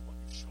to what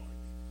you're showing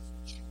me. Because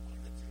what you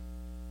want to do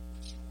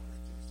is you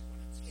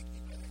want to take me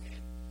by the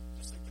hand,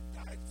 just like the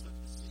guide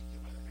flipped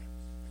Ezekiel by the hand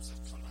and said,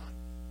 come on,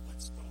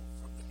 let's go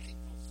from the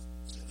ankles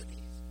to the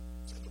knees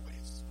to the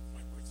waist, to the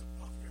point where it's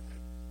above your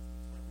head, to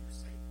the point where you're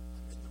saying,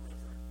 I'm in the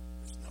river.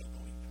 There's no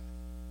going back.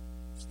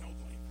 There's no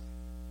going back.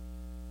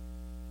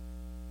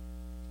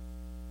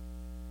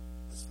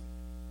 Listen,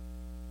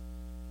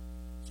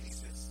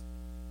 Jesus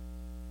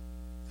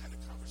had a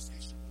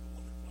conversation with a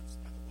woman once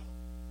by the well.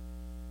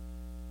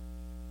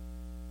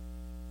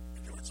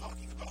 we're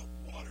talking about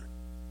water,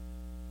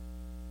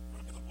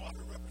 remember the water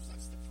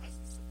represents the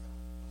presence of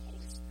God, the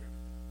Holy Spirit of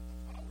God,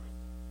 the power of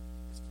God,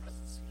 His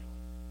presence in your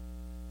life.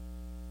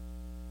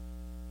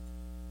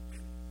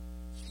 And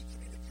He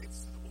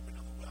communicates to the woman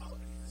on the well,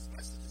 and His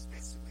message is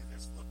basically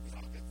this: look, we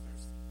all get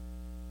thirsty.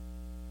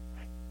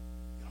 Right?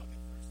 We all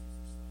get thirsty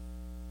for stuff.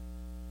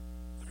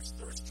 There's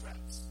thirst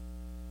traps.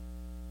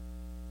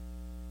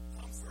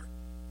 Comfort,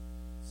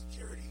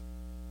 security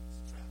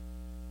is a trap.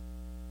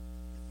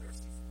 You're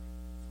thirsty for it.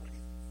 Do anything for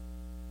it.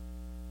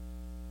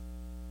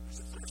 There's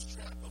a thirst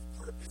trap of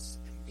purpose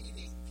and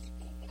meaning.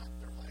 People want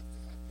their life to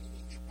have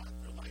meaning. They want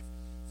their life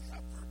to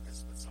have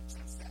purpose, but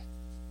sometimes that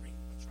can bring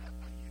a trap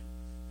on you.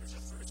 There's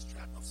a thirst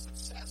trap of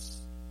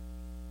success,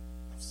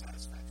 of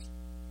satisfaction,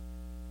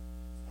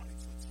 wanting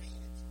to attain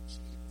and to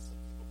achieve. And some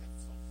people get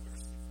so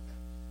thirsty for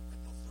that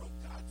they'll throw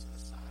God to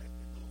the side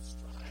and they'll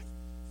strive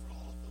for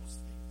all of those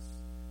things.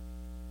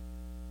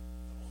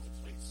 The only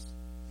place that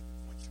can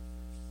quench your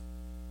thirst,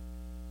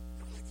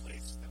 the only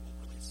place that will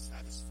really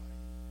satisfy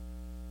you,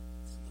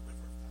 is in the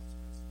river of God's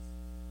presence.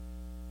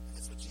 And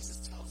that's what Jesus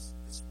tells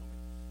this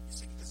woman. You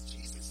see, because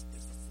Jesus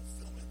is the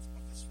fulfillment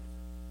of this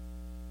river.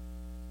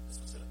 This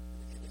was an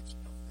image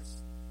of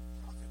this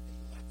prophet that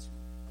he led to,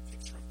 a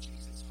picture of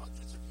Jesus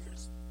hundreds of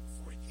years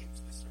before he came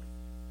to this earth.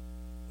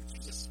 When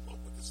Jesus spoke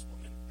with this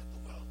woman at the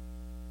well,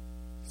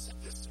 he said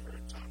this to her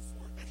in John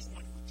 4: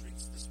 anyone who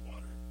drinks this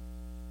water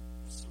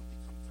will soon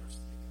become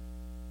thirsty again.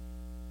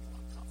 You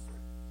want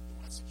comfort, you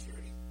want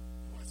security,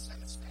 you want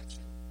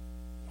satisfaction,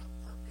 you want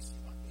purpose,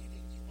 you want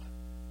meaning, you want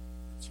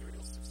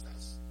material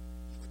success.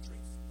 You would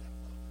drink from that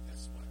well, but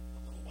guess what? In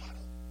a little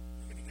while,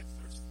 you're going to get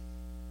thirsty.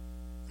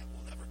 That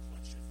will never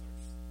quench your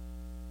thirst.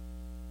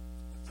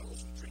 But those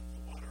who drink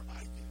the water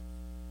I give,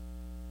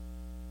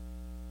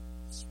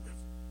 this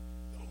river,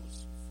 those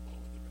who flow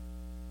in the river,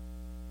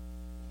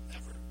 will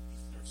never be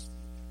thirsty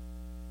again.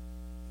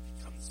 It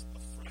becomes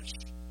a fresh,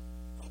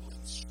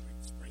 bubbling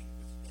spring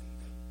within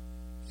them,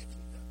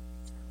 giving them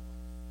eternal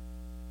life.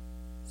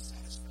 The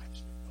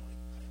satisfaction of knowing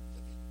I am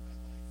living my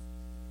life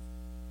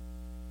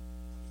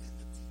in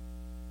the deep.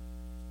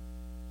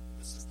 And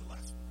this is the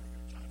last one right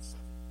here, John 7.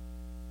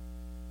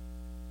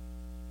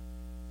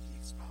 He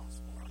expounds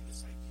more on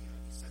this idea.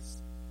 He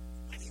says,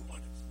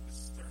 anyone who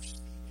is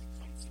thirsty may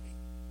come to me.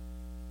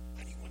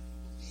 Anyone who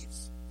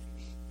believes in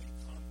me may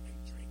come and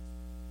drink.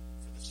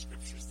 For the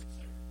scriptures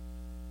declare,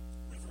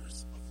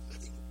 rivers of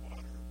living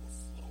water will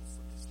flow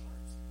from his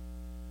heart.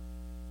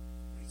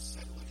 When he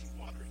said living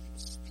water, he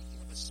was speaking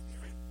of a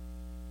spirit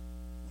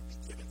who would be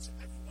given to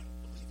everyone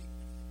believing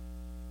in him.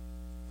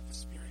 But the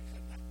spirit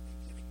had not been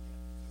given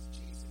yet because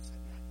Jesus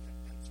had not yet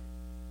entered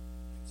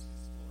into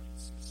his glory.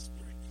 So the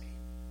spirit came